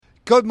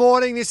Good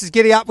morning, this is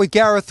Giddy Up with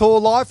Gareth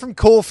Hall live from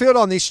Caulfield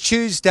on this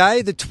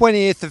Tuesday, the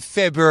 20th of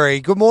February.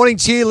 Good morning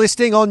to you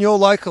listening on your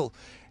local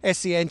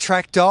SEN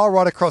track dial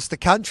right across the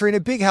country, and a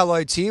big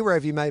hello to you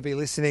wherever you may be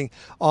listening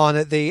on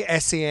the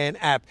SEN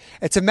app.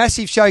 It's a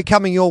massive show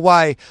coming your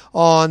way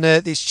on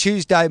this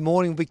Tuesday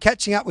morning. We'll be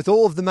catching up with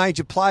all of the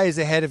major players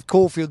ahead of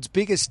Caulfield's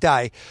biggest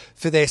day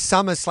for their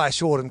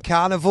summer/autumn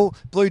carnival.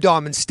 Blue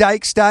Diamond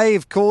Stakes Day,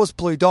 of course.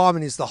 Blue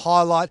Diamond is the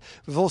highlight.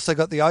 We've also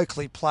got the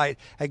Oakley Plate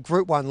at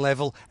Group 1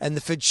 level and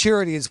the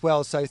Futurity as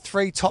well. So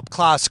 3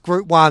 top-class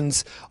Group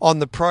 1s on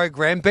the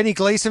program. Benny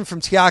Gleeson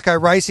from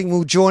Tiaco Racing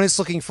will join us.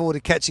 Looking forward to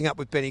catching up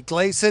with Benny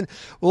Gleeson.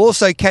 We'll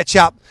also catch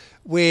up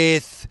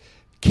with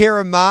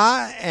Kieran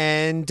Maher,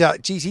 and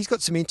he's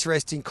got some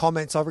interesting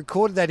comments. I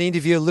recorded that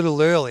interview a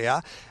little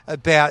earlier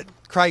about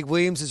Craig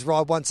Williams'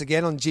 ride once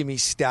again on Jimmy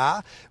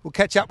Star. We'll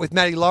catch up with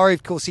Matty Laurie.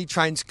 Of course, he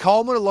trains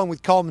Coleman along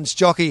with Coleman's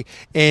jockey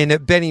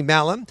and Benny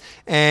Mallon.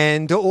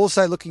 And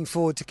also looking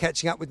forward to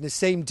catching up with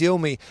Nassim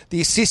Dilmi, the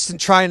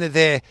assistant trainer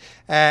there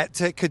at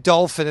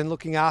Godolphin and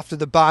looking after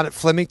the barn at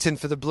Flemington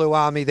for the Blue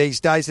Army these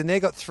days. And they've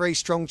got 3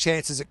 strong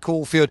chances at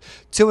Caulfield,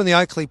 2 in the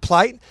Oakley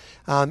Plate,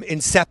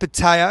 in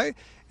Sapateo,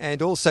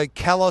 and also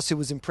Kalos, who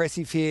was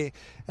impressive here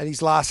at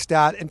his last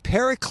start. And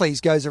Pericles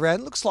goes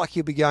around. Looks like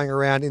he'll be going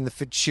around in the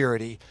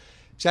Futurity.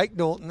 Jake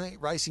Norton, the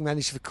racing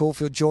manager for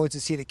Caulfield, joins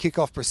us here to kick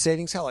off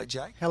proceedings. Hello,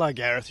 Jake. Hello,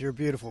 Gareth. You're a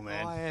beautiful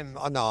man. I am.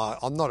 Oh, no,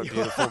 I'm not a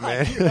beautiful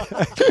man.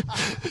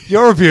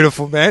 You're a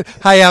beautiful man.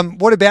 Hey,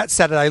 what about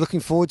Saturday? Looking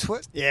forward to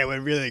it? Yeah,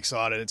 we're really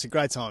excited. It's a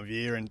great time of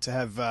year, and to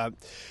have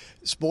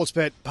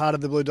Sportsbet part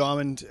of the Blue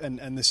Diamond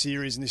and the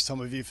series in this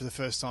time of year for the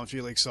first time is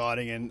really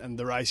exciting, and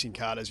the racing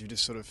card, as you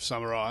just sort of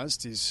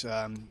summarised, is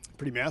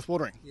pretty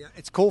mouthwatering. Yeah,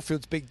 it's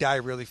Caulfield's big day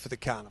really for the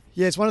carnival.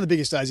 Yeah, it's one of the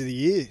biggest days of the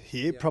year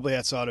here, probably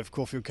outside of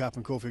Caulfield Cup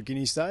and Caulfield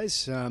Guineas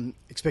days.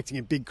 Expecting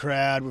a big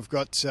crowd. We've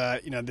got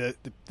the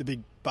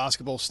big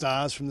basketball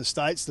stars from the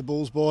States, the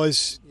Bulls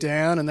boys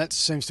down, and that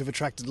seems to have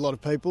attracted a lot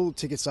of people.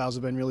 Ticket sales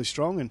have been really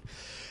strong, and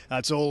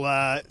it's all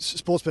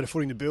Sportsbet are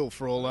footing the bill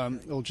for all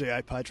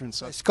G8 patrons.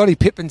 So Scotty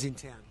Pippen's in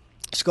town.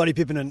 Scotty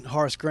Pippen and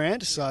Horace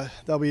Grant, so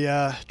they'll be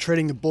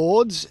treading the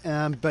boards.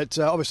 But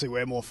obviously,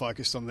 we're more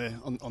focused on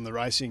the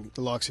racing,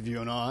 the likes of you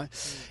and I,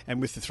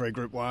 and with the 3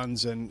 Group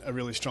 1s and a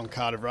really strong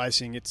card of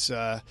racing, it's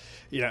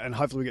and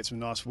hopefully we get some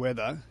nice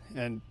weather,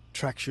 and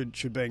track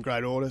should be in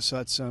great order. So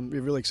it's a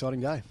really exciting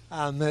day.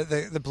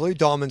 The Blue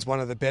Diamond's one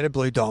of the better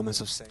Blue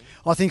Diamonds I've seen.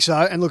 I think so.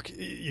 And look,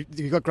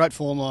 you've got great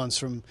form lines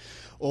from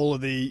all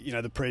of the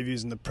the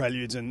previews and the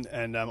preludes and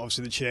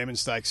obviously the Chairman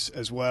Stakes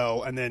as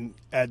well, and then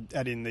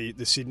add in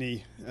the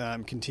Sydney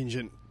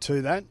contingent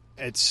to that.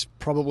 It's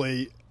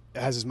probably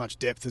has as much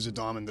depth as a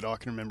diamond that I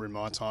can remember in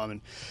my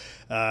time,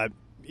 and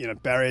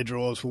barrier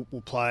draws will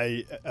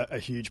play a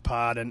huge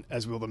part, and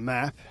as will the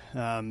map.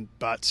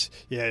 But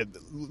yeah, it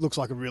looks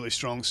like a really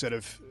strong set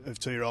of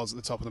 2-year-olds at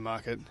the top of the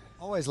market.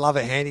 I always love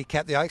a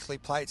handicap. The Oakley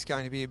Plate's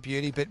going to be a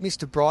beauty, but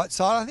Mr.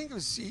 Brightside, I think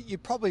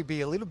you'd probably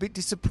be a little bit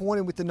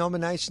disappointed with the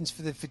nominations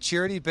for the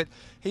Futurity, but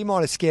he might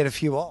have scared a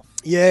few off.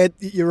 Yeah,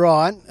 you're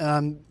right.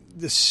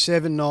 The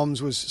 7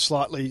 noms was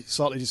slightly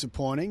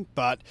disappointing,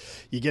 but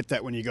you get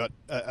that when you got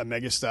a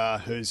megastar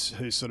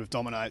who sort of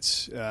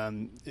dominates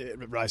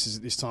races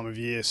at this time of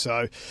year.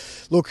 So,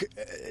 look,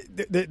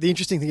 the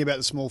interesting thing about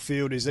the small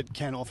field is it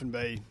can often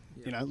be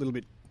a little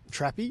bit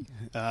trappy.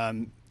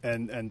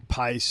 And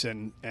pace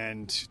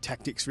and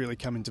tactics really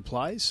come into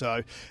play.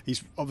 So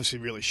he's obviously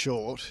really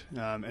short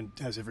and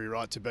has every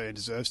right to be and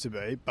deserves to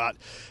be. But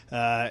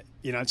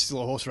it's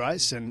still a horse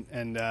race, and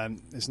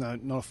there's not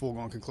a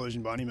foregone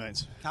conclusion by any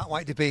means. Can't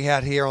wait to be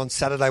out here on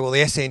Saturday. Well,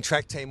 the SN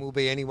track team will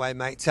be anyway,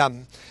 mate.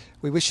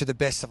 We wish you the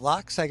best of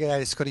luck. Say good day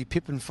to Scotty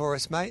Pippen for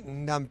us, mate,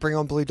 and bring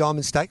on Blue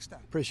Diamond Stakes Day.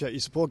 Appreciate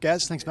your support,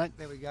 Gaz. Thanks, mate.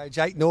 There we go.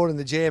 Jake Norton,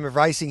 the GM of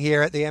racing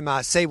here at the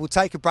MRC. We'll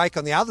take a break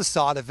on the other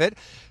side of it.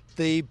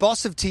 The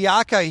boss of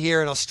Tiaco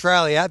here in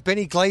Australia,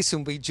 Benny Gleeson,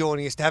 will be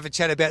joining us to have a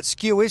chat about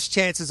Skewiff's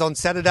chances on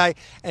Saturday,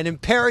 and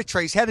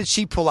Imperatrice. How did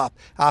she pull up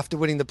after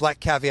winning the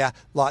Black Caviar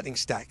Lightning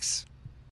Stakes?